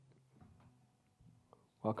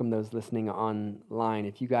Welcome those listening online.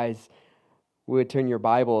 If you guys would turn your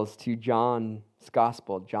Bibles to John's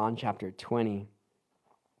Gospel, John chapter 20,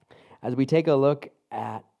 as we take a look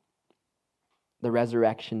at the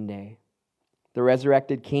resurrection day. The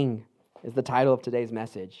resurrected King is the title of today's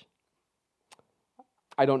message.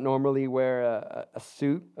 I don't normally wear a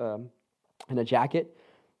suit and a jacket,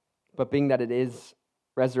 but being that it is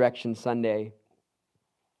Resurrection Sunday,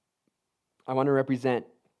 I want to represent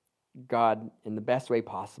God in the best way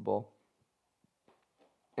possible.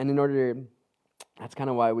 And that's kind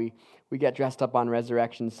of why we get dressed up on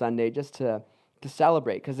Resurrection Sunday, just to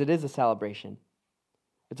celebrate, because it is a celebration.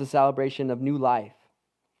 It's a celebration of new life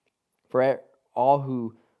for all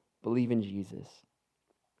who believe in Jesus.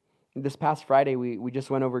 This past Friday, we just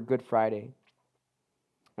went over Good Friday.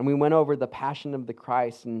 And we went over the passion of the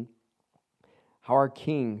Christ and how our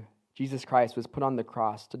King, Jesus Christ, was put on the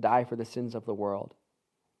cross to die for the sins of the world.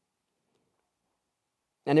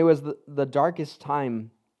 And it was the darkest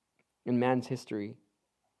time in man's history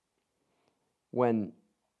when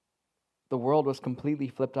the world was completely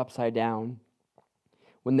flipped upside down,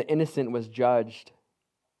 when the innocent was judged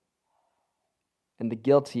and the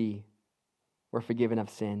guilty were forgiven of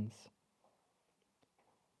sins.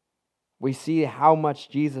 We see how much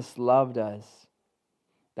Jesus loved us,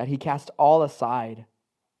 that he cast all aside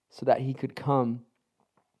so that he could come,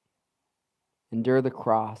 endure the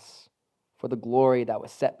cross for the glory that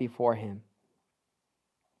was set before him,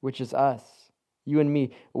 which is us, you and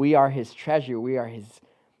me. We are his treasure. We are his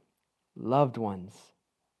loved ones.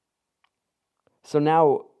 So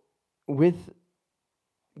now, with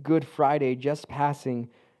Good Friday just passing,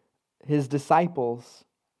 his disciples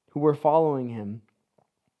who were following him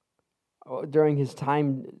during his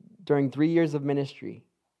time, during 3 years of ministry,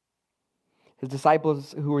 his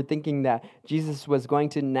disciples who were thinking that Jesus was going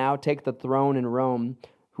to now take the throne in Rome,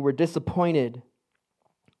 who were disappointed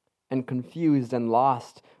and confused and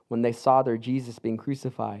lost when they saw their Jesus being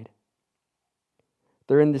crucified.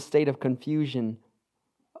 They're in this state of confusion,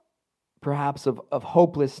 perhaps of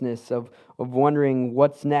hopelessness, of wondering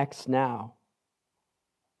what's next now.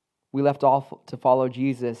 We left all to follow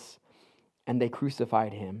Jesus, and they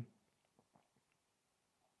crucified him.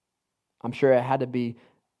 I'm sure it had to be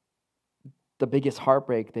the biggest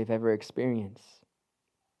heartbreak they've ever experienced.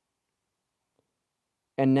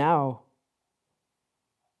 And now,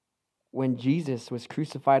 when Jesus was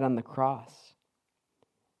crucified on the cross,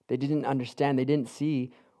 they didn't understand, they didn't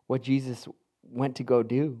see what Jesus went to go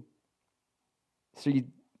do. So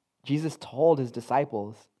Jesus told his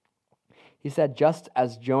disciples, he said, just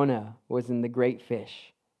as Jonah was in the great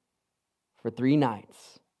fish for 3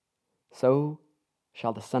 nights, so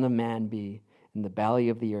shall the Son of Man be in the belly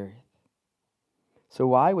of the earth. So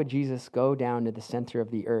why would Jesus go down to the center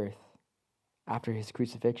of the earth after his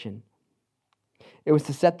crucifixion? It was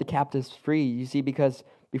to set the captives free, you see, because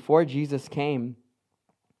before Jesus came,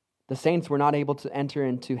 the saints were not able to enter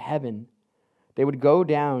into heaven. They would go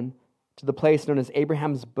down to the place known as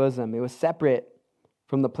Abraham's bosom. It was separate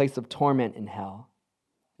from the place of torment in hell.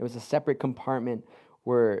 It was a separate compartment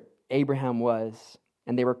where Abraham was,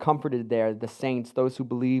 and they were comforted there, the saints, those who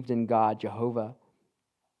believed in God, Jehovah.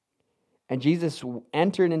 And Jesus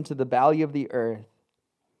entered into the valley of the earth,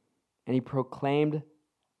 and he proclaimed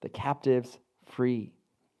the captives free.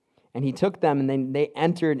 And he took them, and then they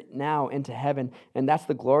entered now into heaven. And that's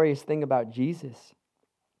the glorious thing about Jesus.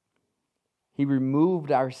 He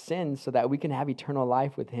removed our sins so that we can have eternal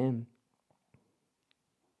life with him.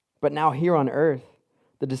 But now here on earth,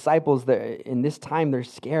 the disciples, in this time, they're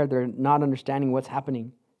scared. They're not understanding what's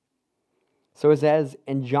happening. So it says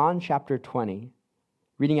in John chapter 20,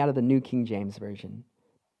 reading out of the New King James Version,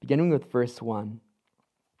 beginning with verse 1.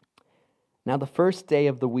 Now the first day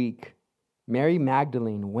of the week, Mary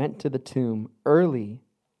Magdalene went to the tomb early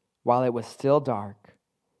while it was still dark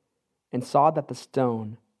and saw that the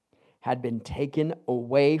stone had been taken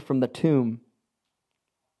away from the tomb.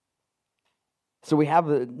 So we have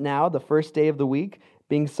now the first day of the week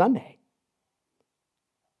being Sunday.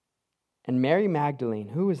 And Mary Magdalene,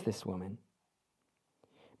 who is this woman?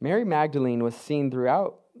 Mary Magdalene was seen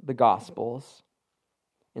throughout the Gospels,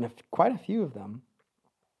 in quite a few of them.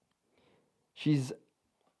 She's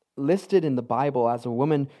listed in the Bible as a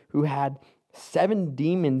woman who had 7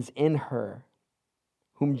 demons in her,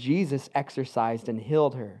 whom Jesus exorcised and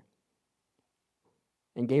healed her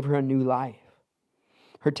and gave her a new life.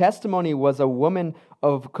 Her testimony was a woman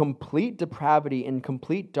of complete depravity and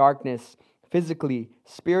complete darkness, physically,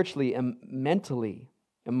 spiritually, and mentally,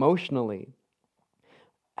 emotionally,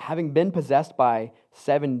 having been possessed by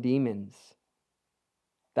 7 demons.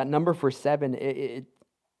 That number for 7,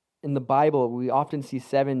 in the Bible, we often see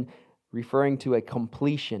 7 referring to a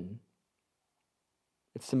completion.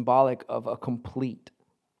 It's symbolic of a complete.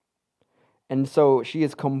 And so she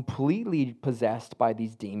is completely possessed by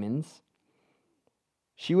these demons.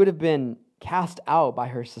 She would have been cast out by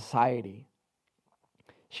her society.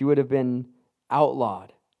 She would have been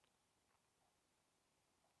outlawed,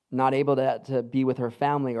 not able to be with her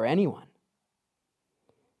family or anyone.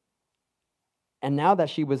 And now that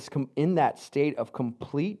she was in that state of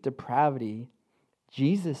complete depravity,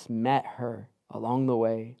 Jesus met her along the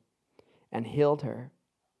way and healed her.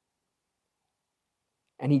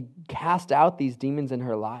 And he cast out these demons in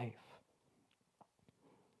her life.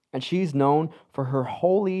 And she's known for her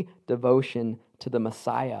holy devotion to the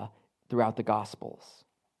Messiah throughout the Gospels.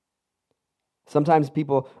 Sometimes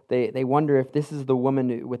people, they wonder if this is the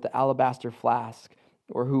woman with the alabaster flask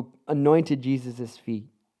or who anointed Jesus' feet.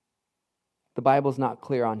 The Bible's not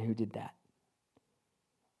clear on who did that.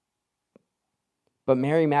 But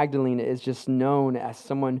Mary Magdalene is just known as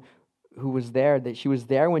someone who was there, that she was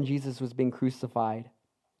there when Jesus was being crucified.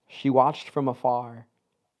 She watched from afar.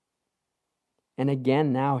 And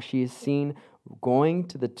again now she is seen going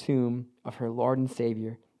to the tomb of her Lord and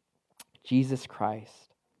Savior, Jesus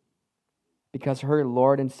Christ. Because her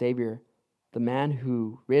Lord and Savior, the man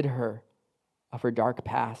who rid her of her dark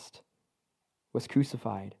past, was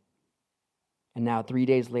crucified. And now 3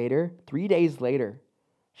 days later,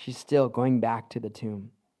 she's still going back to the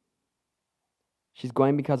tomb. She's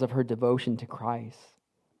going because of her devotion to Christ.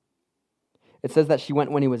 It says that she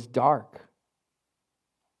went when it was dark.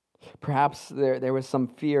 Perhaps there was some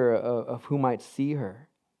fear of who might see her.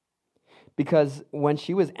 Because when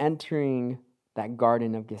she was entering that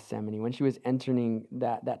Garden of Gethsemane, when she was entering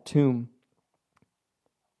that tomb,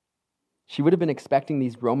 she would have been expecting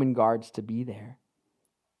these Roman guards to be there,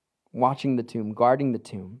 watching the tomb, guarding the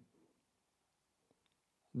tomb.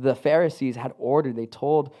 The Pharisees had ordered, they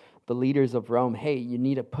told the leaders of Rome, hey, you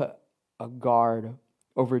need to put a guard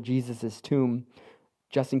over Jesus' tomb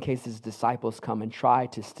just in case his disciples come and try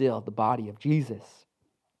to steal the body of Jesus.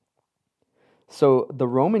 So the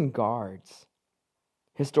Roman guards,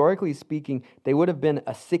 historically speaking, they would have been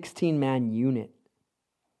a 16-man unit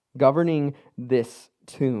governing this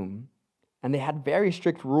tomb. And they had very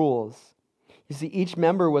strict rules. You see, each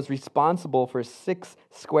member was responsible for 6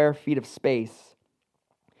 square feet of space.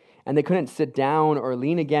 And they couldn't sit down or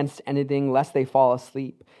lean against anything lest they fall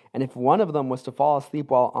asleep. And if one of them was to fall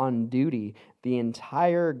asleep while on duty, the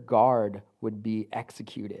entire guard would be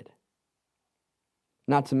executed.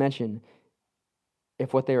 Not to mention,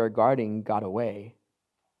 if what they were guarding got away,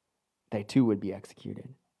 they too would be executed.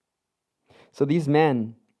 So these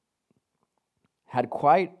men had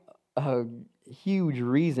quite a huge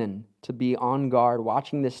reason to be on guard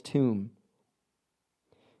watching this tomb.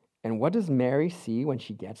 And what does Mary see when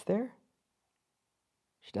she gets there?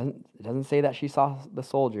 It doesn't say that she saw the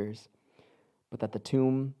soldiers, but that the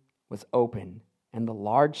tomb was open and the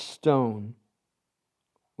large stone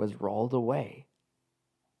was rolled away.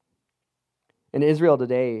 In Israel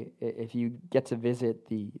today, if you get to visit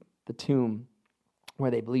the tomb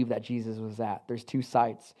where they believe that Jesus was at, there's 2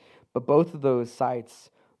 sites. But both of those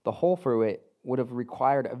sites, the hole for it would have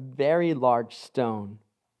required a very large stone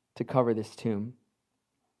to cover this tomb.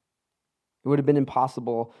 It would have been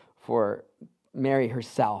impossible for Mary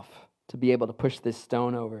herself to be able to push this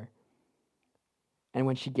stone over. And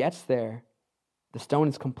when she gets there, the stone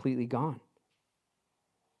is completely gone.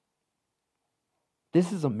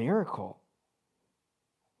 This is a miracle.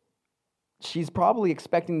 She's probably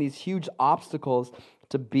expecting these huge obstacles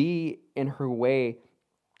to be in her way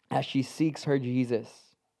as she seeks her Jesus.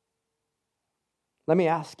 Let me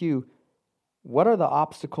ask you, what are the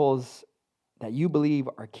obstacles that you believe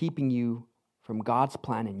are keeping you from God's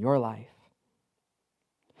plan in your life?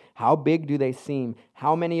 How big do they seem?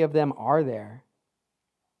 How many of them are there?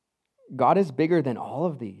 God is bigger than all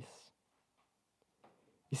of these.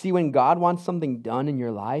 You see, when God wants something done in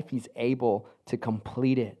your life, He's able to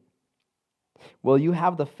complete it. Will you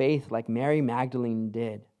have the faith like Mary Magdalene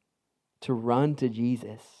did to run to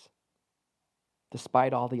Jesus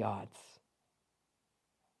despite all the odds?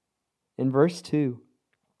 In verse 2,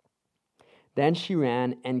 then she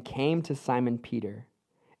ran and came to Simon Peter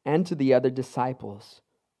and to the other disciples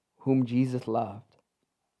whom Jesus loved,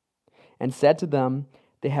 and said to them,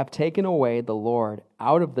 they have taken away the Lord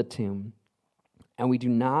out of the tomb, and we do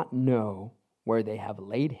not know where they have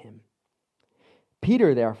laid him.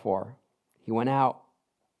 Peter, therefore, he went out,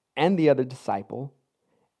 and the other disciple,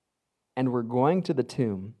 and were going to the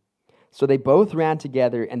tomb. So they both ran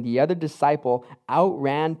together, and the other disciple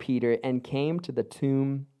outran Peter and came to the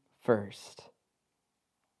tomb first.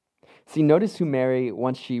 See, notice who Mary,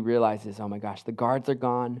 once she realizes, oh my gosh, the guards are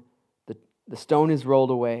gone, the stone is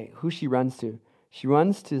rolled away, who she runs to? She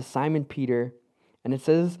runs to Simon Peter, and it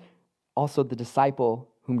says also the disciple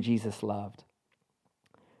whom Jesus loved.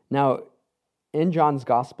 Now, in John's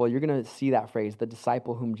gospel, you're going to see that phrase, the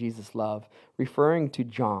disciple whom Jesus loved, referring to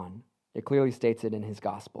John. It clearly states it in his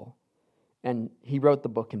gospel. And he wrote the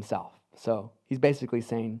book himself. So he's basically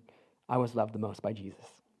saying, I was loved the most by Jesus.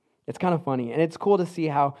 It's kind of funny. And it's cool to see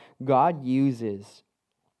how God uses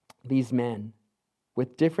these men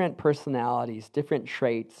with different personalities, different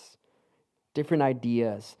traits, different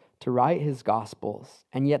ideas to write his gospels.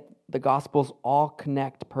 And yet the gospels all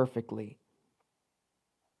connect perfectly.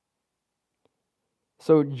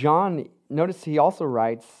 So John, notice he also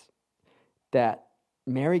writes that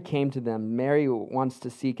Mary came to them. Mary wants to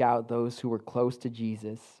seek out those who were close to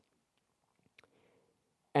Jesus.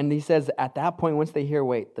 And he says at that point, once they hear,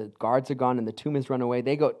 wait, the guards are gone and the tomb is run away,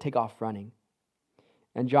 they go take off running.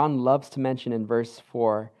 And John loves to mention in verse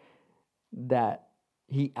 4 that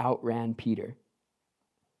he outran Peter.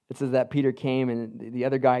 It says that Peter came and the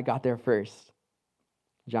other guy got there first.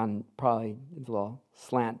 John probably is a little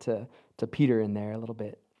slant to Peter in there a little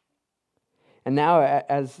bit. And now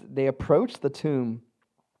as they approach the tomb,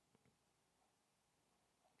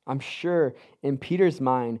 I'm sure in Peter's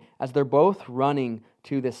mind, as they're both running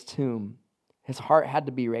to this tomb, his heart had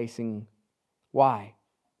to be racing. Why?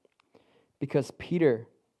 Because Peter,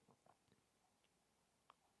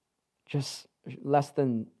 just less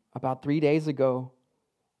than about 3 days ago,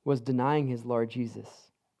 was denying his Lord Jesus.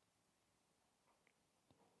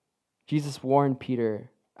 Jesus warned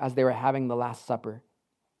Peter as they were having the Last Supper.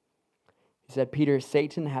 He said, Peter,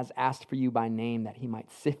 Satan has asked for you by name that he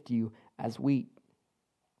might sift you as wheat.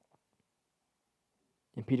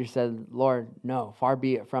 And Peter said, Lord, no, far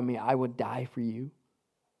be it from me. I would die for you.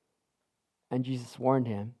 And Jesus warned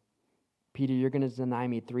him, Peter, you're going to deny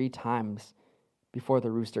me 3 times before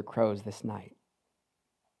the rooster crows this night.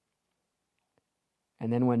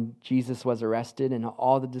 And then when Jesus was arrested and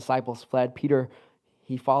all the disciples fled, Peter,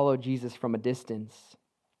 he followed Jesus from a distance.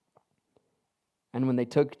 And when they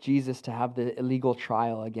took Jesus to have the illegal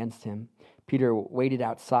trial against him, Peter waited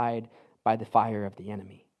outside by the fire of the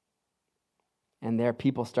enemy. And there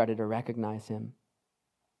people started to recognize him.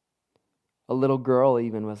 A little girl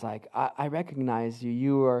even was like, I recognize you.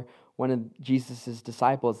 You are one of Jesus'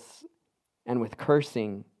 disciples. And with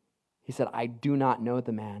cursing, he said, I do not know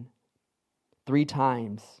the man. 3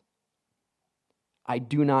 times. I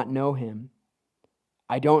do not know him.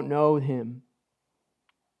 I don't know him.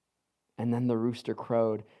 And then the rooster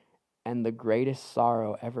crowed, and the greatest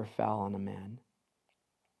sorrow ever fell on a man,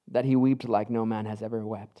 that he wept like no man has ever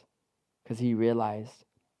wept, because he realized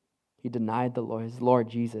he denied his Lord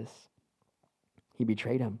Jesus. He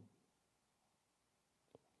betrayed him.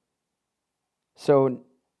 So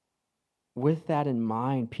with that in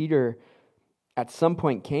mind, Peter at some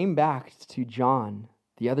point came back to John,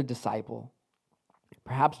 the other disciple.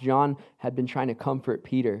 Perhaps John had been trying to comfort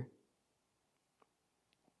Peter.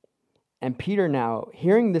 And Peter now,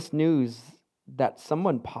 hearing this news that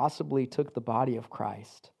someone possibly took the body of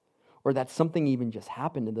Christ, or that something even just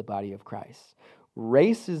happened in the body of Christ,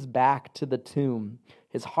 races back to the tomb,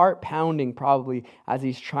 his heart pounding probably as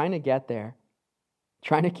he's trying to get there,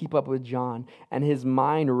 trying to keep up with John, and his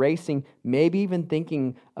mind racing, maybe even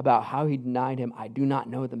thinking about how he denied him. I do not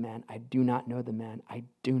know the man. I do not know the man. I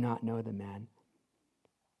do not know the man.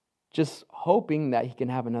 Just hoping that he can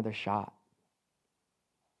have another shot.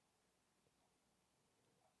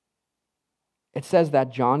 It says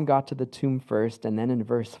that John got to the tomb first, and then in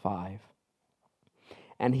verse 5,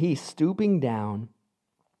 and he, stooping down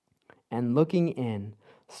and looking in,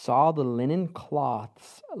 saw the linen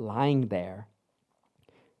cloths lying there,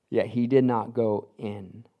 yet he did not go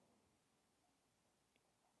in.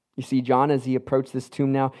 You see, John, as he approached this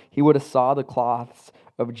tomb now, he would have saw the cloths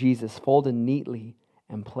of Jesus folded neatly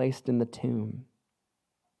and placed in the tomb.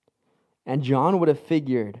 And John would have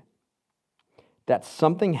figured that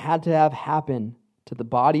something had to have happened to the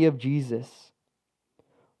body of Jesus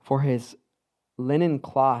for his linen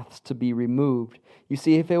cloths to be removed. You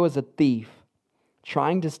see, if it was a thief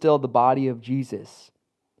trying to steal the body of Jesus,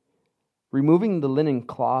 removing the linen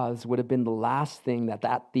cloths would have been the last thing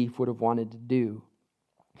that thief would have wanted to do,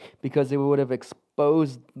 because it would have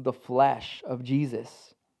exposed the flesh of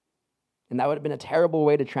Jesus. And that would have been a terrible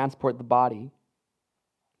way to transport the body.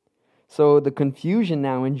 So the confusion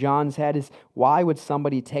now in John's head is, why would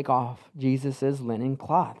somebody take off Jesus' linen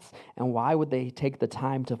cloths? And why would they take the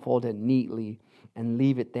time to fold it neatly and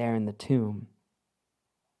leave it there in the tomb?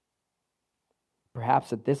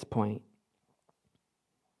 Perhaps at this point,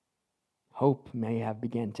 hope may have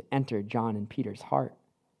begun to enter John and Peter's heart.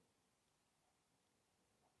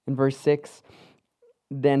 In verse 6,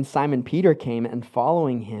 then Simon Peter came and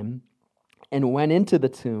following him and went into the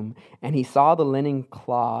tomb, and he saw the linen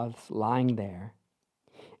cloths lying there,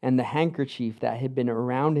 and the handkerchief that had been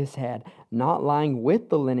around his head, not lying with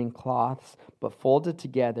the linen cloths, but folded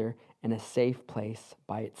together in a safe place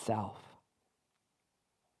by itself.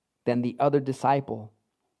 Then the other disciple,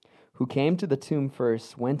 who came to the tomb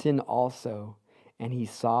first, went in also, and he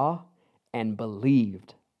saw and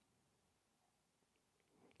believed.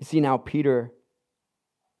 You see, now Peter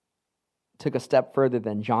took a step further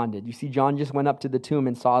than John did. You see, John just went up to the tomb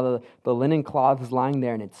and saw the linen cloths lying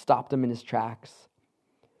there, and it stopped him in his tracks.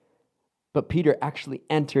 But Peter actually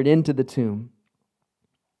entered into the tomb.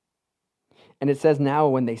 And it says now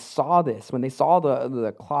when they saw this, when they saw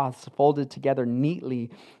the cloths folded together neatly,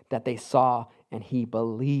 that they saw and he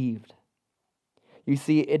believed. You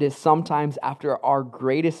see, it is sometimes after our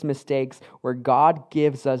greatest mistakes where God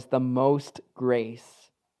gives us the most grace.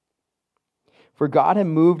 For God had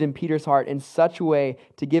moved in Peter's heart in such a way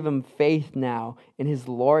to give him faith now in his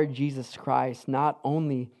Lord Jesus Christ, not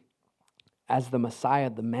only as the Messiah,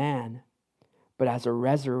 the man, but as a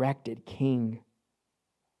resurrected King.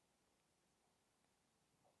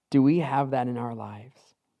 Do we have that in our lives?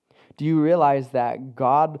 Do you realize that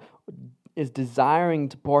God is desiring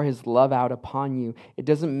to pour his love out upon you? It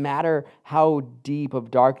doesn't matter how deep of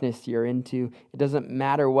darkness you're into. It doesn't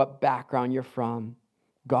matter what background you're from.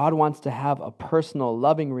 God wants to have a personal,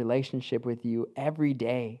 loving relationship with you every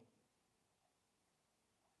day.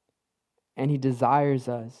 And he desires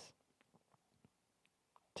us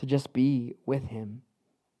to just be with him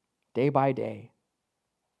day by day.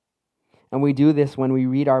 And we do this when we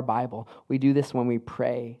read our Bible. We do this when we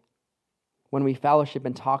pray, when we fellowship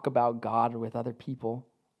and talk about God with other people.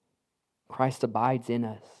 Christ abides in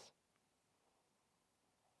us.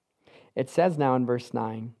 It says now in verse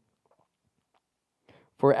 9,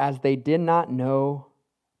 for as they did not know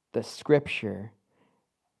the scripture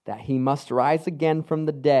that he must rise again from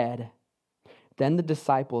the dead, then the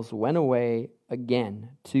disciples went away again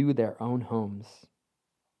to their own homes.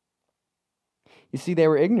 You see, they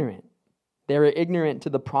were ignorant. They were ignorant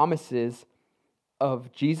to the promises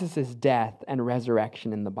of Jesus' death and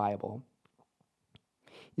resurrection in the Bible.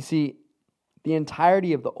 You see, the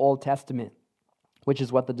entirety of the Old Testament, which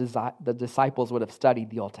is what the disciples would have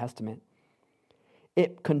studied, the Old Testament,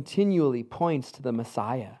 it continually points to the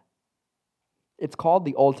Messiah. It's called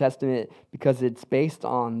the Old Testament because it's based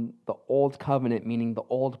on the Old Covenant, meaning the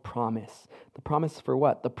Old Promise. The promise for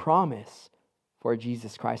what? The promise for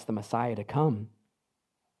Jesus Christ, the Messiah, to come.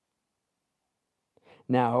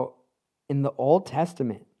 Now, in the Old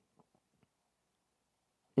Testament,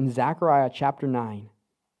 in Zechariah chapter 9,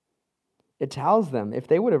 it tells them, if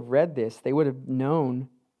they would have read this, they would have known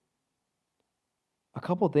a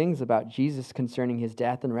couple things about Jesus concerning his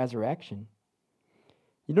death and resurrection.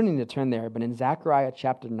 You don't need to turn there, but in Zechariah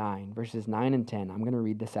chapter 9, verses 9 and 10, I'm going to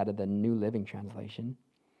read this out of the New Living Translation.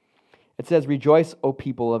 It says, rejoice, O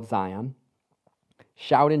people of Zion.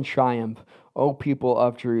 Shout in triumph, O people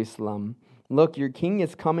of Jerusalem. Look, your king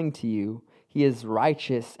is coming to you. He is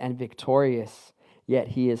righteous and victorious, yet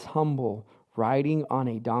he is humble, riding on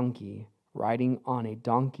a donkey's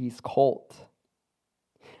colt.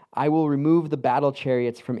 I will remove the battle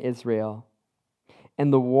chariots from Israel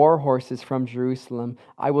and the war horses from Jerusalem.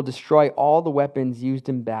 I will destroy all the weapons used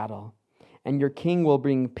in battle, and your king will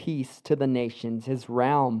bring peace to the nations. His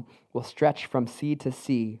realm will stretch from sea to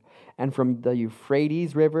sea, and from the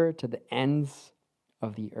Euphrates River to the ends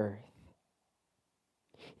of the earth.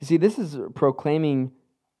 You see, this is proclaiming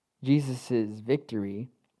Jesus' victory,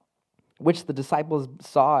 which the disciples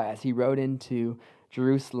saw as he rode into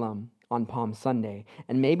Jerusalem on Palm Sunday.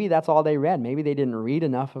 And maybe that's all they read. Maybe they didn't read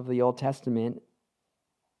enough of the Old Testament.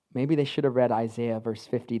 Maybe they should have read Isaiah verse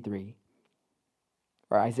 53.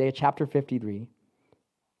 Or Isaiah chapter 53,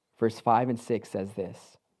 verse 5 and 6 says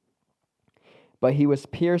this. But he was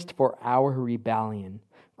pierced for our rebellion,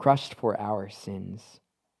 crushed for our sins.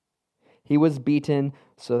 He was beaten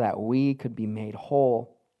so that we could be made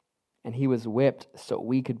whole, and he was whipped so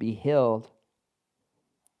we could be healed.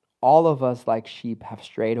 All of us like sheep have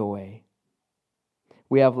strayed away.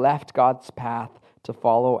 We have left God's path to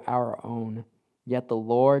follow our own, yet the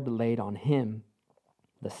Lord laid on him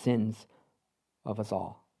the sins of us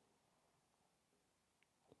all.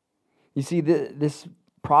 You see, this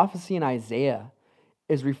prophecy in Isaiah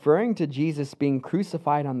is referring to Jesus being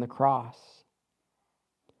crucified on the cross.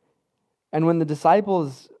 And when the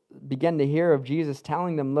disciples began to hear of Jesus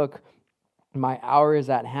telling them, look, my hour is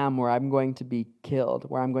at hand where I'm going to be killed,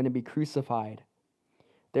 where I'm going to be crucified,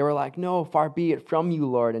 they were like, no, far be it from you,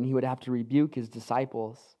 Lord. And he would have to rebuke his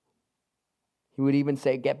disciples. He would even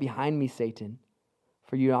say, "Get behind me, Satan,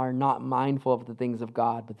 for you are not mindful of the things of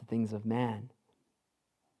God, but the things of man."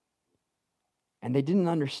 And they didn't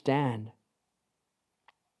understand.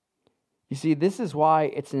 You see, this is why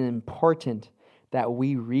it's important that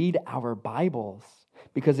we read our Bibles,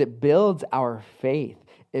 because it builds our faith.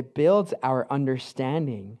 It builds our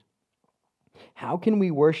understanding. How can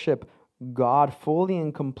we worship God fully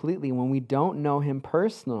and completely when we don't know Him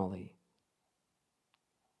personally?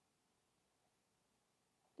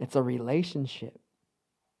 It's a relationship.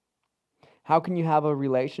 How can you have a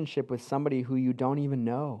relationship with somebody who you don't even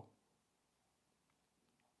know?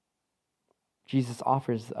 Jesus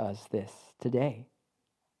offers us this today.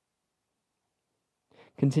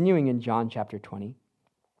 Continuing in John chapter 20,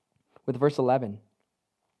 with verse 11,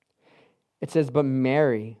 it says, "But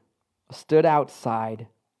Mary stood outside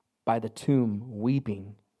by the tomb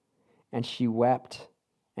weeping, and she wept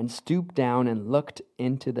and stooped down and looked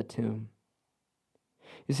into the tomb."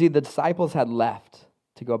 You see, the disciples had left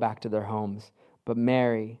to go back to their homes, but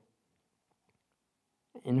Mary,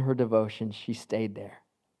 in her devotion, she stayed there,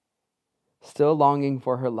 still longing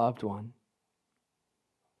for her loved one.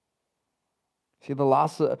 See, the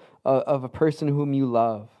loss of a person whom you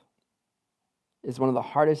love is one of the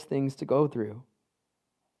hardest things to go through.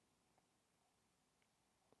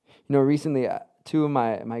 You know, recently, two of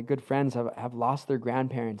my good friends have lost their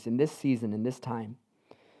grandparents in this season, in this time,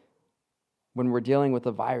 when we're dealing with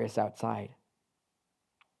a virus outside.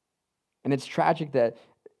 And it's tragic that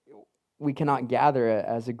we cannot gather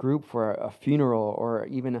as a group for a funeral or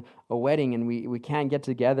even a wedding, and we can't get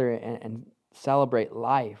together and celebrate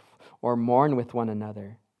life or mourn with one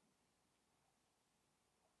another.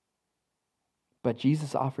 But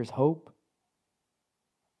Jesus offers hope.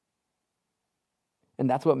 And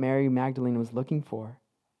that's what Mary Magdalene was looking for.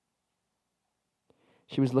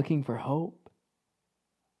 She was looking for hope.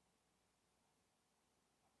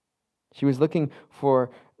 She was looking for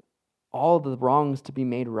all the wrongs to be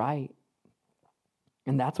made right.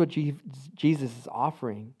 And that's what Jesus is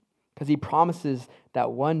offering, because He promises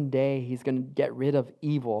that one day He's going to get rid of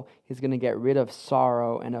evil. He's going to get rid of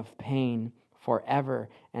sorrow and of pain forever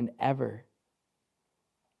and ever.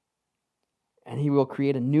 And He will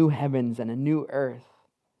create a new heavens and a new earth.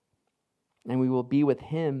 And we will be with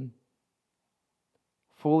Him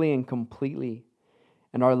fully and completely.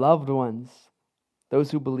 And our loved ones, those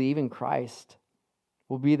who believe in Christ,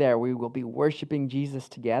 will be there. We will be worshiping Jesus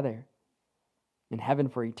together in heaven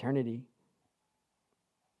for eternity.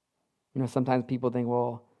 You know, sometimes people think,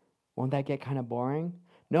 well, won't that get kind of boring?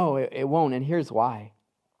 No, it won't. And here's why.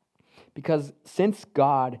 Because since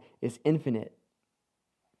God is infinite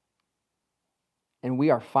and we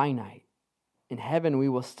are finite, in heaven we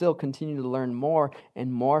will still continue to learn more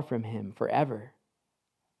and more from Him forever,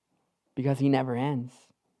 because He never ends.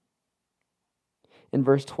 In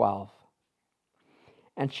verse 12,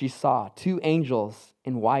 "And she saw two angels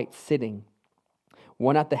in white sitting,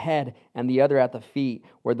 one at the head and the other at the feet,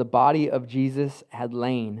 where the body of Jesus had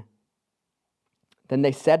lain. Then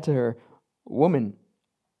they said to her, 'Woman,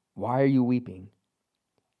 why are you weeping?'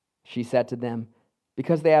 She said to them,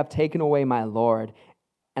 'Because they have taken away my Lord,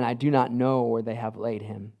 and I do not know where they have laid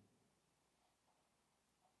Him.'"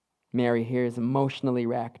 Mary here is emotionally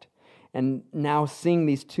wrecked, and now seeing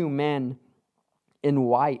these two men in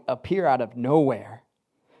white appear out of nowhere,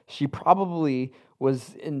 she probably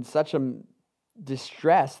was in such a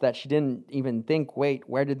distress that she didn't even think, wait,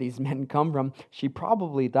 where did these men come from? She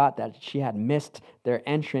probably thought that she had missed their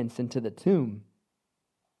entrance into the tomb.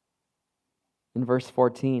 In verse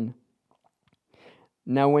 14,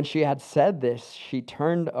 "Now when she had said this, she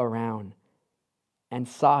turned around and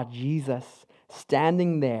saw Jesus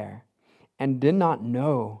standing there and did not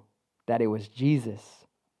know that it was Jesus.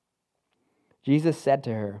 Jesus said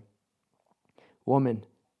to her, 'Woman,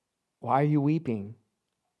 why are you weeping?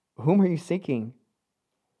 Whom are you seeking?'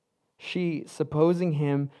 She, supposing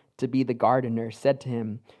him to be the gardener, said to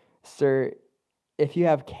him, 'Sir, if you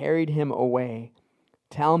have carried him away,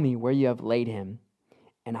 tell me where you have laid him,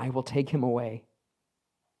 and I will take him away.'"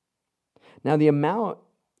 Now, the amount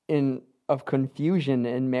of confusion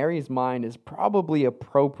in Mary's mind is probably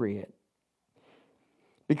appropriate,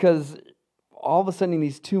 because all of a sudden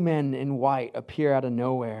these two men in white appear out of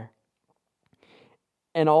nowhere.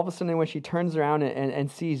 And all of a sudden when she turns around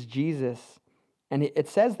and sees Jesus, and it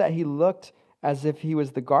says that he looked as if he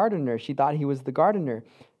was the gardener. She thought he was the gardener,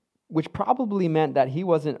 which probably meant that he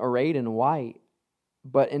wasn't arrayed in white,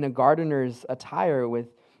 but in a gardener's attire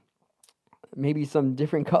with maybe some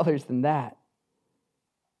different colors than that.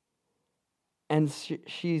 And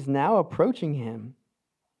she's now approaching him,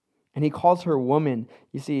 And he calls her woman.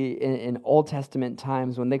 You see, in Old Testament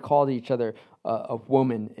times, when they called each other a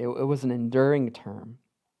woman, it was an enduring term.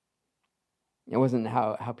 It wasn't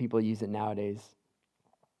how people use it nowadays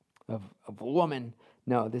of woman.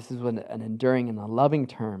 No, this is an enduring and a loving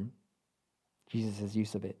term. Jesus'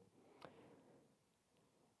 use of it.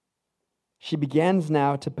 She begins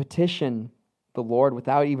now to petition the Lord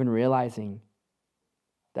without even realizing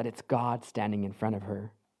that it's God standing in front of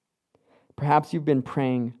her. Perhaps you've been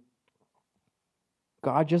praying,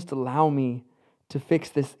 God, just allow me to fix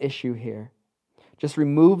this issue here. Just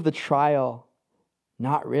remove the trial,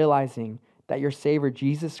 not realizing that your Savior,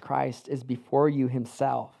 Jesus Christ, is before you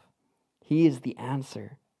himself. He is the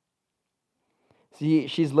answer. See,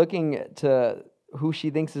 she's looking to who she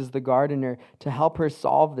thinks is the gardener to help her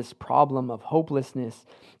solve this problem of hopelessness.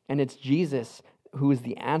 And it's Jesus who is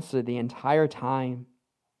the answer the entire time.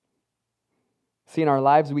 See, in our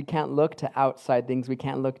lives, we can't look to outside things. We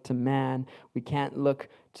can't look to man. We can't look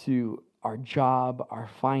to our job, our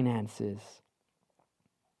finances,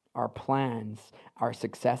 our plans, our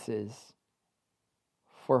successes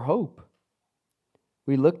for hope.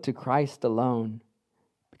 We look to Christ alone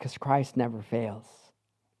because Christ never fails.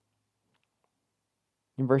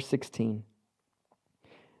 In verse 16,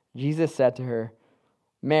 Jesus said to her,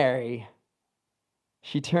 Mary.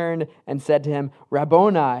 She turned and said to him,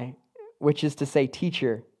 Rabboni, which is to say,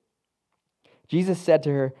 teacher. Jesus said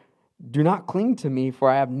to her, do not cling to me, for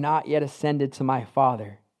I have not yet ascended to my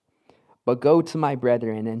Father. But go to my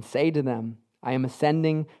brethren and say to them, I am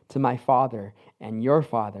ascending to my Father and your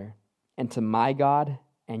Father, and to my God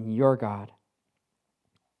and your God.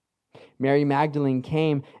 Mary Magdalene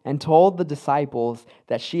came and told the disciples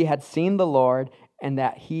that she had seen the Lord and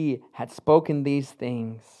that he had spoken these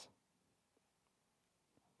things.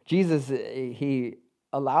 Jesus, he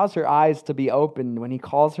allows her eyes to be opened when he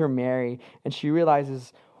calls her Mary, and she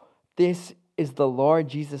realizes this is the Lord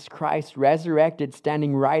Jesus Christ resurrected,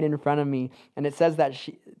 standing right in front of me. And it says that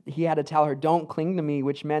he had to tell her, don't cling to me,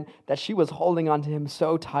 which meant that she was holding on to him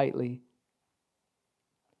so tightly.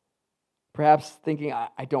 Perhaps thinking,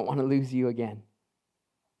 I don't want to lose you again.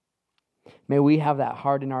 May we have that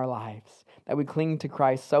heart in our lives, that we cling to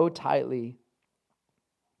Christ so tightly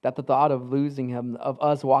that the thought of losing him, of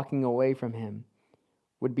us walking away from him,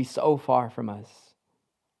 would be so far from us.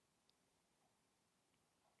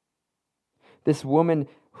 This woman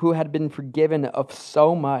who had been forgiven of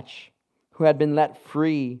so much, who had been let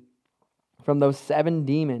free from those 7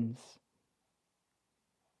 demons,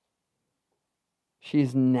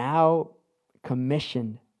 she's now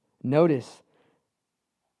commissioned. Notice,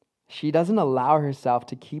 she doesn't allow herself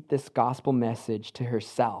to keep this gospel message to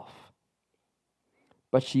herself,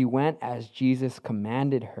 but she went as Jesus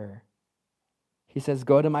commanded her. He says,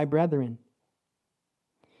 go to my brethren.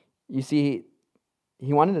 You see,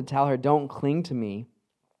 he wanted to tell her, don't cling to me.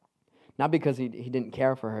 Not because he didn't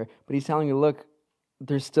care for her, but he's telling her, look,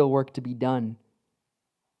 there's still work to be done.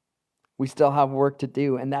 We still have work to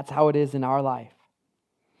do, and that's how it is in our life.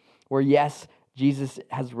 Where yes, Jesus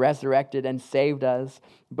has resurrected and saved us,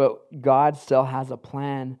 but God still has a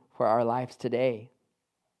plan for our lives today.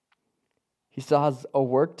 He still has a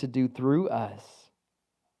work to do through us.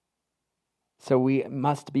 So we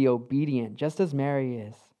must be obedient, just as Mary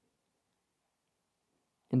is.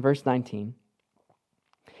 In verse 19,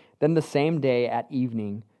 then the same day at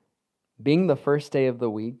evening, being the first day of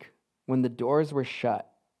the week, when the doors were shut,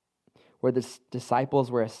 where the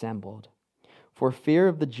disciples were assembled, for fear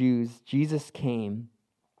of the Jews, Jesus came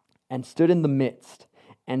and stood in the midst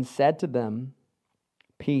and said to them,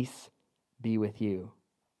 peace be with you.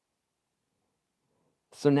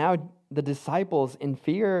 So now the disciples, in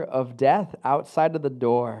fear of death outside of the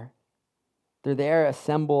door, they're there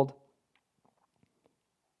assembled,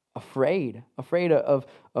 afraid of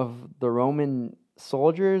the Roman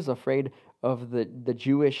soldiers, afraid of the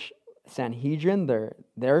Jewish Sanhedrin,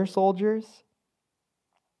 their soldiers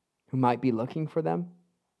who might be looking for them.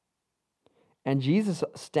 And Jesus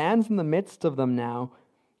stands in the midst of them now,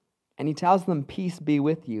 and he tells them, peace be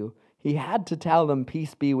with you. He had to tell them,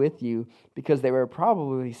 peace be with you, because they were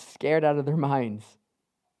probably scared out of their minds.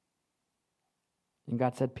 And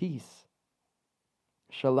God said, peace.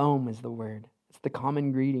 Shalom is the word. It's the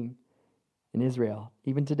common greeting in Israel,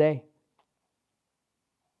 even today.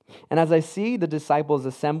 And as I see the disciples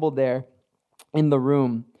assembled there in the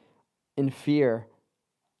room in fear,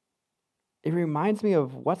 it reminds me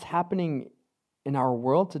of what's happening in our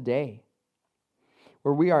world today,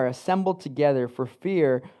 where we are assembled together for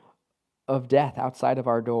fear of death outside of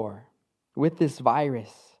our door with this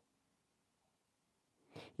virus.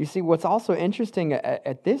 You see, what's also interesting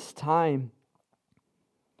at this time,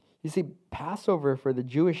 You see, Passover for the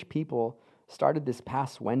Jewish people started this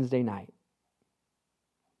past Wednesday night.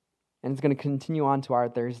 And it's going to continue on to our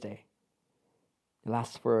Thursday. It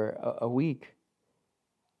lasts for a week.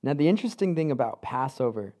 Now, the interesting thing about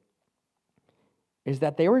Passover is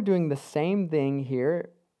that they were doing the same thing here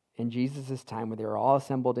in Jesus' time, where they were all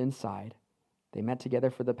assembled inside. They met together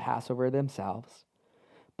for the Passover themselves.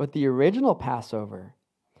 But the original Passover,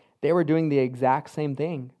 they were doing the exact same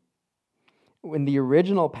thing. In the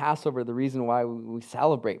original Passover, the reason why we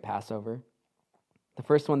celebrate Passover, the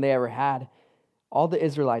first one they ever had, all the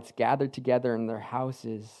Israelites gathered together in their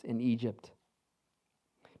houses in Egypt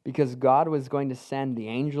because God was going to send the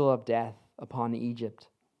angel of death upon Egypt.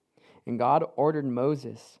 And God ordered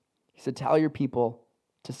Moses, he said, tell your people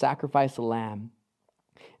to sacrifice a lamb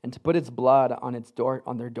and to put its blood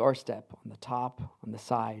on their doorstep, on the top, on the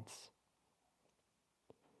sides.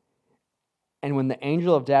 And when the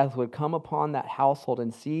angel of death would come upon that household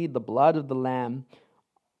and see the blood of the lamb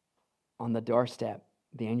on the doorstep,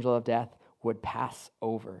 the angel of death would pass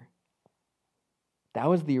over. That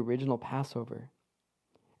was the original Passover.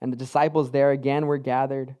 And the disciples there again were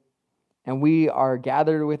gathered, and we are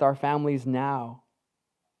gathered with our families now,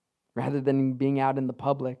 rather than being out in the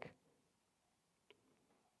public.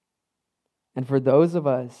 And for those of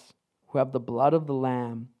us who have the blood of the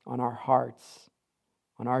Lamb on our hearts,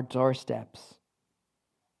 on our doorsteps,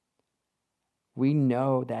 we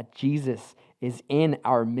know that Jesus is in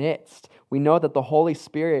our midst. We know that the Holy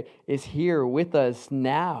Spirit is here with us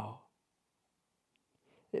now.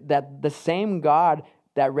 That the same God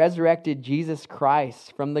that resurrected Jesus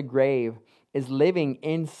Christ from the grave is living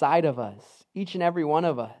inside of us, each and every one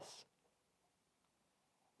of us.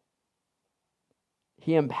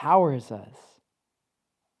 He empowers us.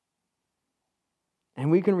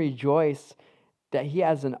 And we can rejoice that He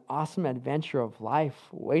has an awesome adventure of life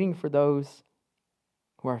waiting for those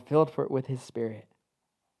who are filled with His Spirit.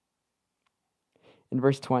 In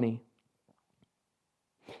verse 20,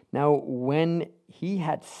 now when He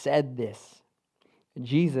had said this,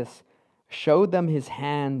 Jesus showed them His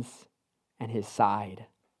hands and His side.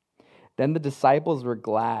 Then the disciples were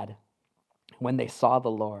glad when they saw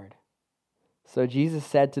the Lord. So Jesus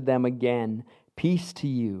said to them again, peace to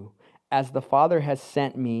you. As the Father has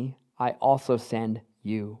sent me, I also send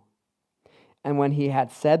you. And when He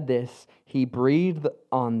had said this, He breathed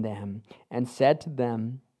on them and said to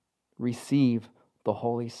them, receive the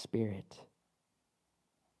Holy Spirit.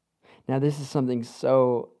 Now this is something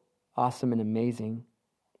so awesome and amazing.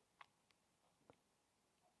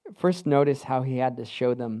 First, notice how He had to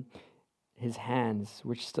show them His hands,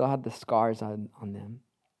 which still had the scars on them.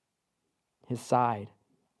 His side.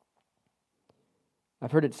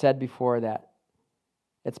 I've heard it said before that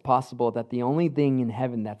it's possible that the only thing in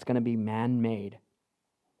heaven that's going to be man-made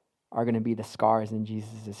are going to be the scars in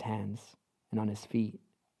Jesus' hands and on His feet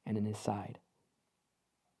and in His side.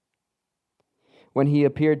 When He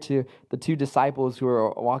appeared to the two disciples who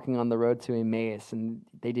were walking on the road to Emmaus and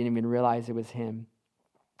they didn't even realize it was Him,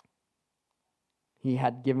 He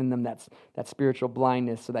had given them that spiritual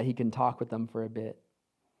blindness so that He can talk with them for a bit.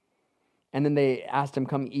 And then they asked Him,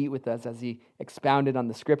 come eat with us, as He expounded on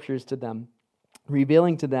the scriptures to them,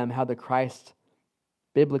 revealing to them how the Christ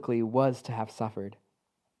biblically was to have suffered.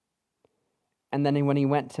 And then when He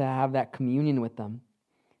went to have that communion with them,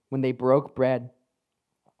 when they broke bread,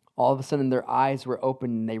 all of a sudden their eyes were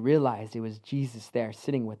opened and they realized it was Jesus there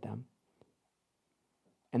sitting with them.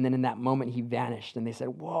 And then in that moment He vanished and they said,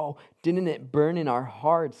 whoa, didn't it burn in our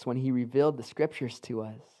hearts when He revealed the scriptures to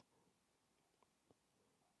us?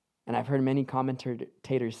 And I've heard many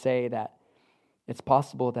commentators say that it's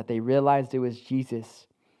possible that they realized it was Jesus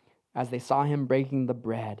as they saw Him breaking the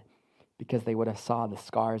bread because they would have saw the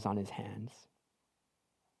scars on His hands.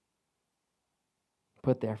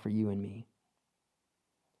 Put there for you and me.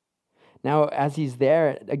 Now, as He's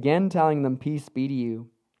there, again telling them, peace be to you,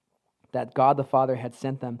 that God the Father had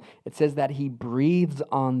sent them, it says that He breathed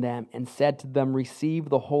on them and said to them, receive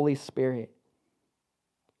the Holy Spirit.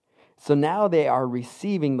 So now they are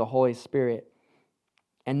receiving the Holy Spirit.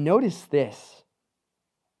 And notice this.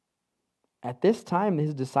 At this time,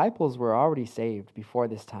 His disciples were already saved before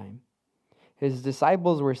this time. His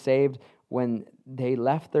disciples were saved when they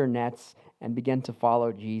left their nets and began to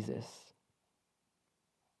follow Jesus.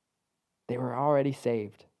 They were already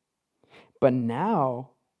saved. But now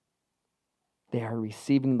they are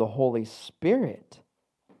receiving the Holy Spirit.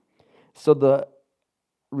 So the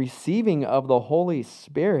receiving of the Holy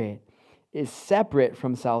Spirit is separate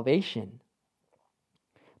from salvation.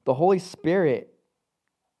 The Holy Spirit,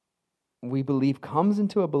 we believe, comes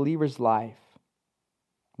into a believer's life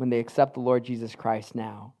when they accept the Lord Jesus Christ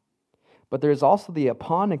now. But there's also the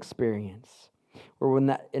upon experience,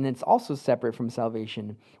 and it's also separate from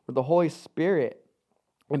salvation, where the Holy Spirit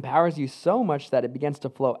empowers you so much that it begins to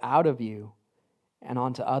flow out of you and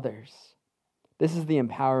onto others. This is the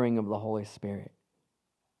empowering of the Holy Spirit.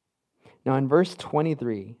 Now in verse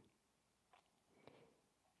 23,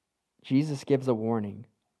 Jesus gives a warning.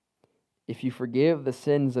 If you forgive the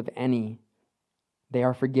sins of any, they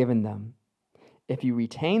are forgiven them. If you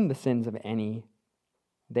retain the sins of any,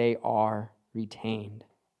 they are retained.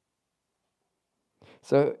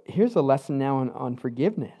 So here's a lesson now on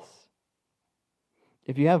forgiveness.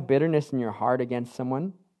 If you have bitterness in your heart against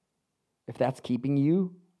someone, if that's keeping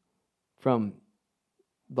you from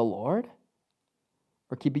the Lord,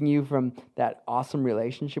 or keeping you from that awesome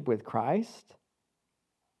relationship with Christ,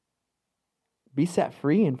 be set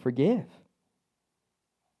free and forgive.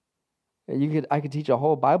 I could teach a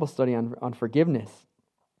whole Bible study on forgiveness.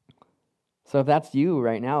 So if that's you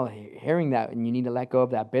right now, hearing that, and you need to let go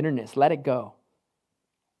of that bitterness, let it go.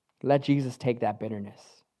 Let Jesus take that bitterness.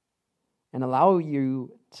 And allow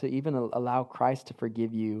you to even allow Christ to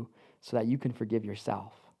forgive you so that you can forgive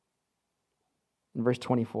yourself. In verse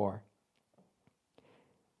 24.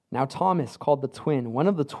 Now Thomas, called the twin, one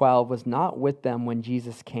of the 12, was not with them when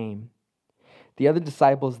Jesus came. The other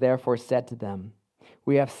disciples therefore said to them,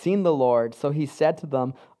 "We have seen the Lord." So he said to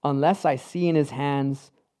them, "Unless I see in his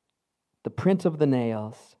hands the print of the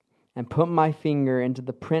nails, and put my finger into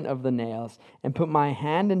the print of the nails, and put my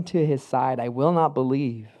hand into his side, I will not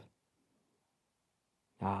believe."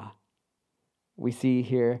 We see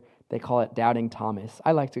here, they call it doubting Thomas.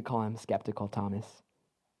 I like to call him skeptical Thomas.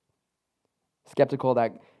 Skeptical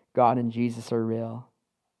that God and Jesus are real.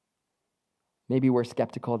 Maybe we're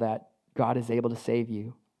skeptical that God is able to save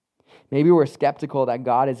you. Maybe we're skeptical that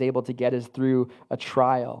God is able to get us through a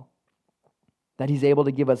trial, that he's able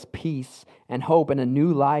to give us peace and hope and a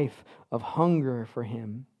new life of hunger for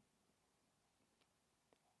him.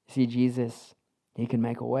 See, Jesus, he can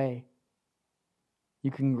make a way. You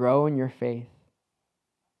can grow in your faith.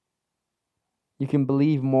 You can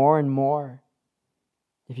believe more and more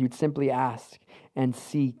if you'd simply ask and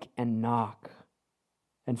seek and knock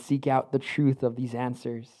and seek out the truth of these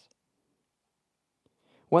answers.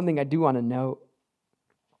 One thing I do want to note,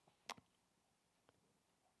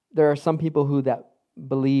 there are some people who that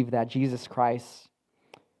believe that Jesus Christ,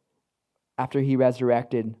 after he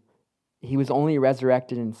resurrected, he was only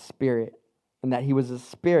resurrected in spirit, and that he was a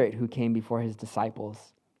spirit who came before his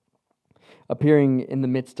disciples, appearing in the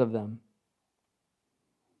midst of them.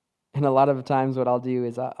 And a lot of times what I'll do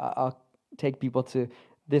is I'll take people to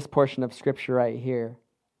this portion of Scripture right here,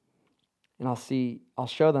 and I'll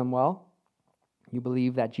show them, well, you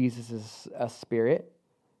believe that Jesus is a spirit.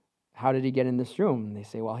 How did he get in this room? And they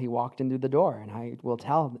say, well, he walked in through the door. And I will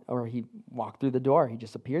tell, or he walked through the door. He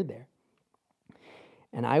just appeared there.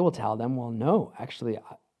 And I will tell them, well, no, actually,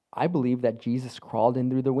 I believe that Jesus crawled in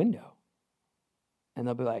through the window. And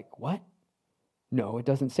they'll be like, what? No, it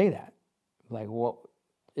doesn't say that. Like, well,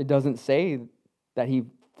 it doesn't say that he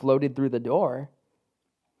floated through the door.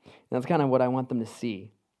 And that's kind of what I want them to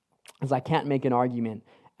see, is I can't make an argument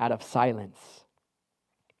out of silence.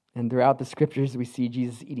 And throughout the scriptures, we see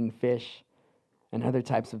Jesus eating fish and other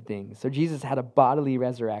types of things. So Jesus had a bodily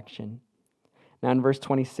resurrection. Now in verse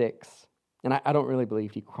 26, and I don't really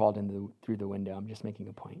believe he crawled through the window. I'm just making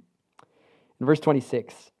a point. In verse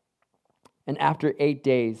 26, and after 8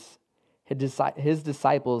 days, his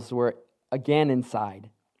disciples were again inside,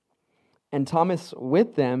 and Thomas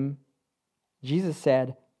with them. Jesus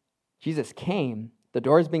came, the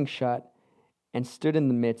doors being shut, and stood in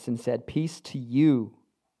the midst and said, "Peace to you."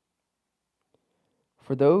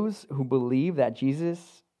 For those who believe that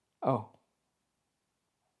Jesus, I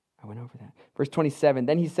went over that. Verse 27,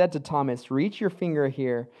 then he said to Thomas, "Reach your finger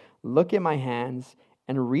here, look at my hands,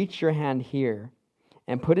 and reach your hand here,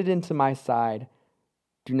 and put it into my side.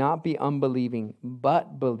 Do not be unbelieving,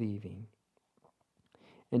 but believing."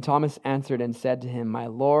 And Thomas answered and said to him, "My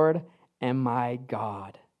Lord and my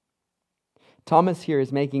God." Thomas here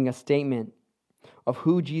is making a statement of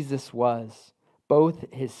who Jesus was,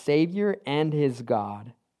 both his Savior and his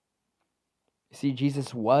God. You see,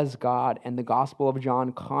 Jesus was God, and the Gospel of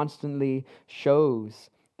John constantly shows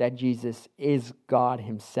that Jesus is God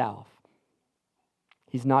himself.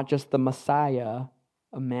 He's not just the Messiah,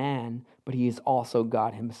 a man, but he is also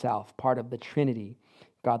God himself, part of the Trinity,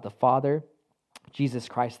 God the Father, Jesus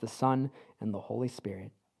Christ the Son, and the Holy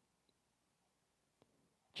Spirit.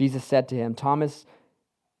 Jesus said to him, "Thomas,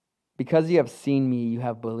 because you have seen me, you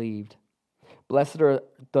have believed. Blessed are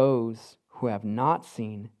those who have not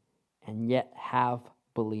seen and yet have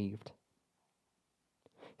believed."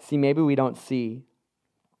 See, maybe we don't see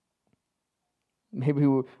Maybe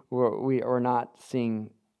we're not seeing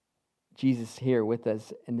Jesus here with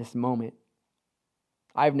us in this moment.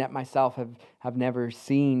 Myself have never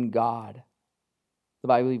seen God. The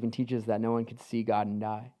Bible even teaches that no one could see God and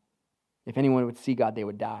die. If anyone would see God, they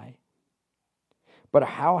would die. But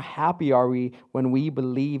how happy are we when we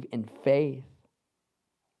believe in faith?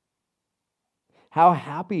 How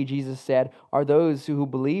happy, Jesus said, are those who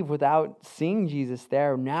believe without seeing Jesus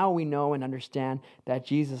there. Now we know and understand that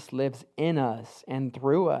Jesus lives in us and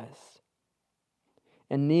through us.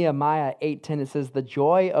 In Nehemiah 8:10, it says, "The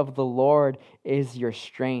joy of the Lord is your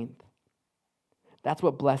strength." That's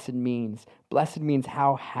what blessed means. Blessed means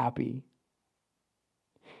how happy.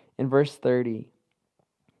 In verse 30,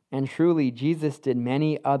 "And truly Jesus did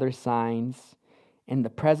many other signs in the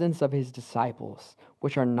presence of his disciples,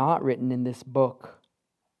 which are not written in this book.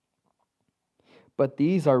 But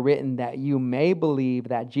these are written that you may believe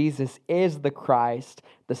that Jesus is the Christ,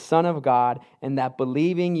 the Son of God, and that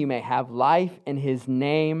believing you may have life in his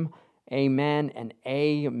name. Amen and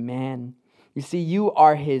amen." You see, you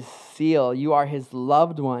are his seal. You are his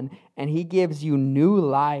loved one, and he gives you new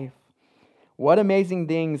life. What amazing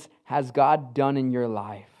things has God done in your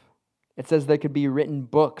life? It says there could be written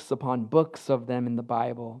books upon books of them in the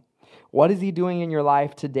Bible. What is he doing in your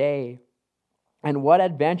life today? And what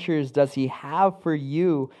adventures does he have for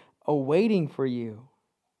you, awaiting for you?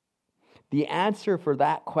 The answer for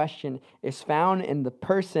that question is found in the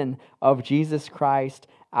person of Jesus Christ,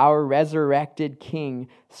 our resurrected King.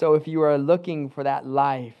 So if you are looking for that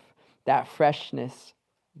life, that freshness,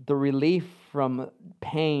 the relief from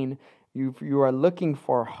pain, you are looking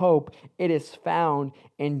for hope, it is found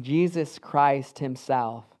in Jesus Christ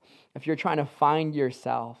himself. If you're trying to find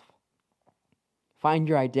yourself, find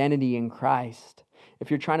your identity in Christ.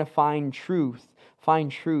 If you're trying to find truth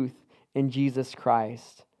in Jesus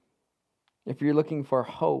Christ. If you're looking for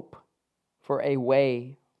hope, for a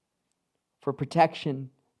way, for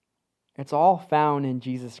protection, it's all found in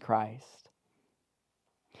Jesus Christ.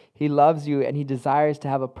 He loves you and he desires to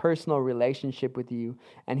have a personal relationship with you,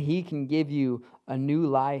 and he can give you a new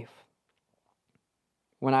life.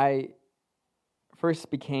 When I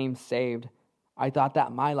first became saved, I thought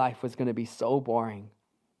that my life was going to be so boring.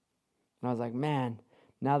 And I was like, man,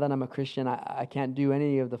 now that I'm a Christian, I can't do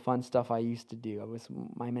any of the fun stuff I used to do. It was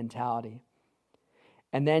my mentality.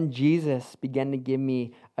 And then Jesus began to give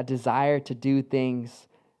me a desire to do things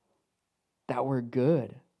that were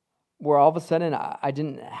good, where all of a sudden I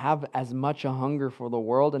didn't have as much a hunger for the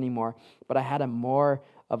world anymore, but I had a more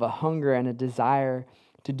of a hunger and a desire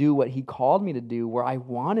to do what he called me to do, where I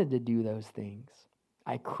wanted to do those things.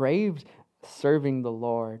 I craved serving the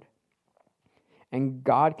Lord. And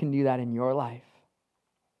God can do that in your life.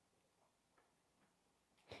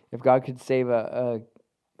 If God could save a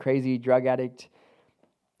crazy drug addict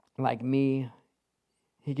like me,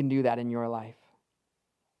 he can do that in your life.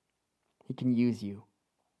 He can use you.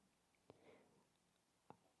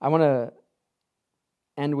 I want to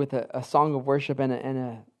end with a song of worship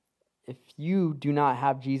if you do not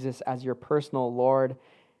have Jesus as your personal Lord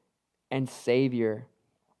and Savior,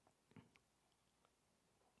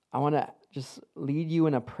 I want to just lead you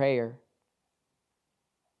in a prayer.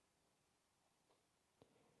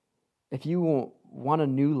 If you want a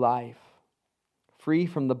new life, free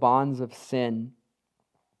from the bonds of sin,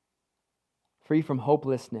 free from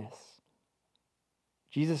hopelessness,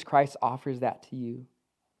 Jesus Christ offers that to you.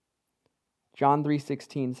 John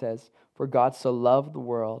 3:16 says, "For God so loved the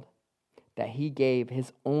world that he gave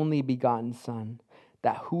his only begotten Son,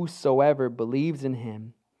 that whosoever believes in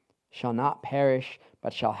him shall not perish,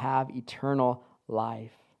 but shall have eternal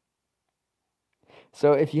life."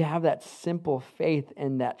 So if you have that simple faith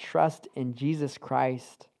and that trust in Jesus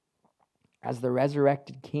Christ as the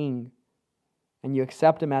resurrected King, and you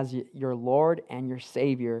accept him as your Lord and your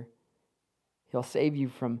Savior, he'll save you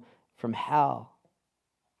from hell.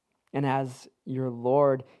 And as your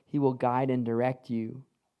Lord, he will guide and direct you.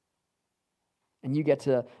 And you get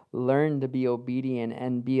to learn to be obedient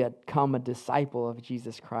and become a disciple of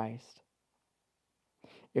Jesus Christ.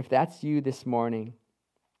 If that's you this morning,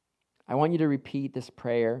 I want you to repeat this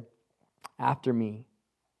prayer after me.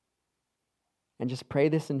 And just pray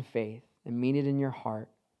this in faith and mean it in your heart.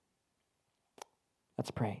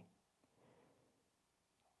 Let's pray.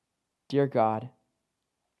 Dear God,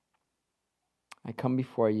 I come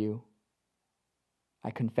before you. I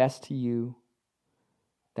confess to you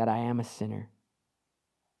that I am a sinner.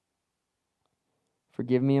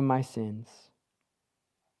 Forgive me of my sins.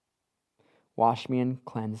 Wash me and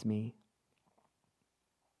cleanse me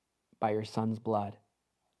by your Son's blood.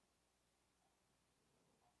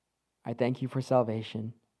 I thank you for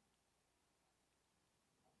salvation.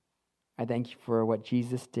 I thank you for what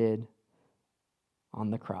Jesus did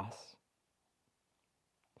on the cross.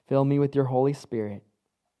 Fill me with your Holy Spirit.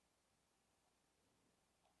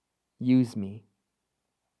 Use me.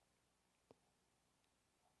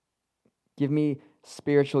 Give me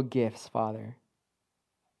spiritual gifts, Father,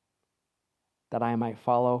 that I might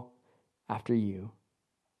follow after you.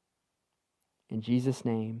 In Jesus'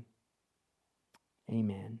 name,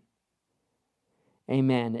 amen.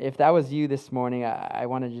 Amen. If that was you this morning, I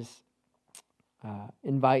want to just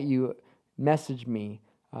invite you, message me,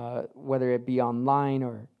 whether it be online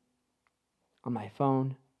or on my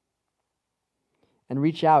phone, and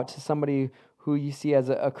reach out to somebody who you see as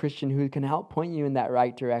a Christian who can help point you in that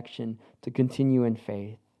right direction to continue in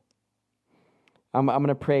faith. I'm going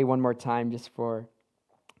to pray one more time just for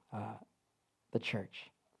the church.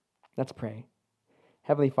 Let's pray.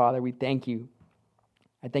 Heavenly Father, we thank you.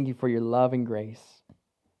 I thank you for your love and grace.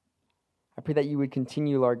 I pray that you would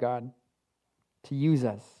continue, Lord God, to use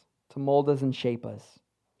us, to mold us and shape us.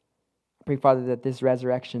 I pray, Father, that this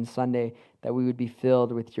Resurrection Sunday, that we would be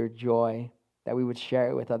filled with your joy, that we would share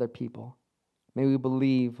it with other people. May we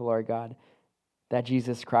believe, Lord God, that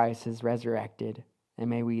Jesus Christ is resurrected, and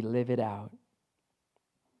may we live it out.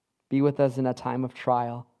 Be with us in a time of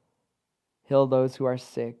trial. Heal those who are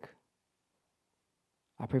sick.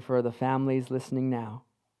 I pray for the families listening now.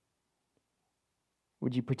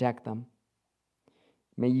 Would you protect them?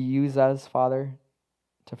 May you use us, Father,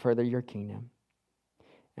 to further your kingdom.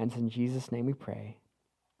 And it's in Jesus' name we pray.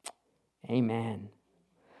 Amen.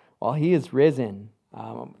 Well, he is risen.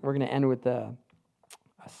 We're going to end with a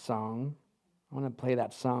song. I want to play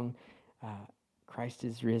that song, Christ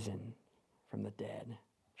is risen from the dead,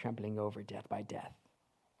 trampling over death by death.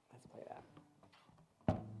 Let's play that.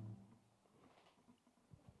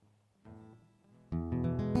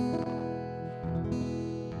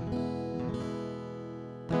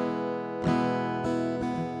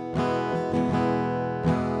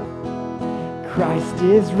 Christ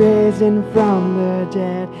is risen from the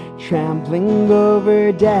dead, trampling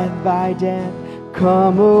over death by death.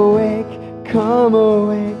 Come awake, come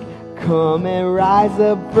awake, come and rise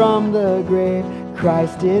up from the grave.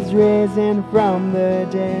 Christ is risen from the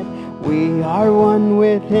dead, we are one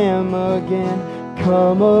with him again.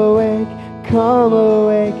 Come awake, come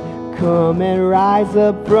awake, come and rise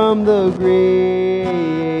up from the grave.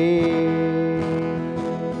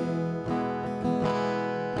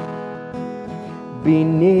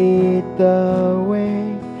 Beneath the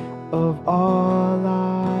weight of all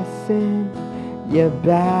our sin, you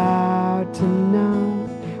bow to none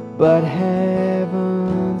but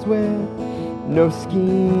heaven's will. No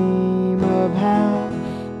scheme of hell,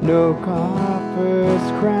 no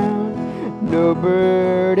coffer's crown, no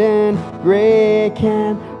burden great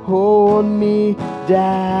can hold me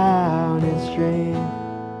down in strength.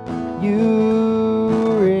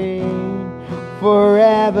 You reign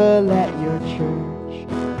forever, let your church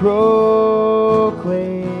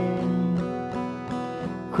proclaim.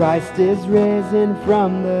 Christ is risen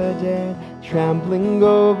from the dead, trampling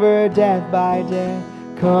over death by death.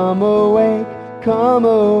 Come awake, come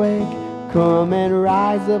awake, come and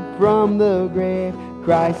rise up from the grave.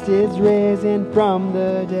 Christ is risen from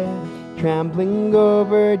the dead, trampling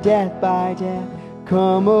over death by death.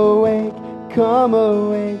 Come awake, come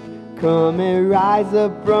awake, come and rise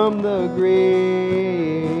up from the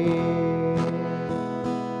grave.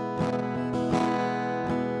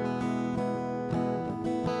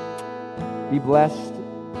 Be blessed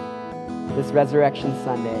this Resurrection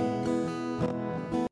Sunday.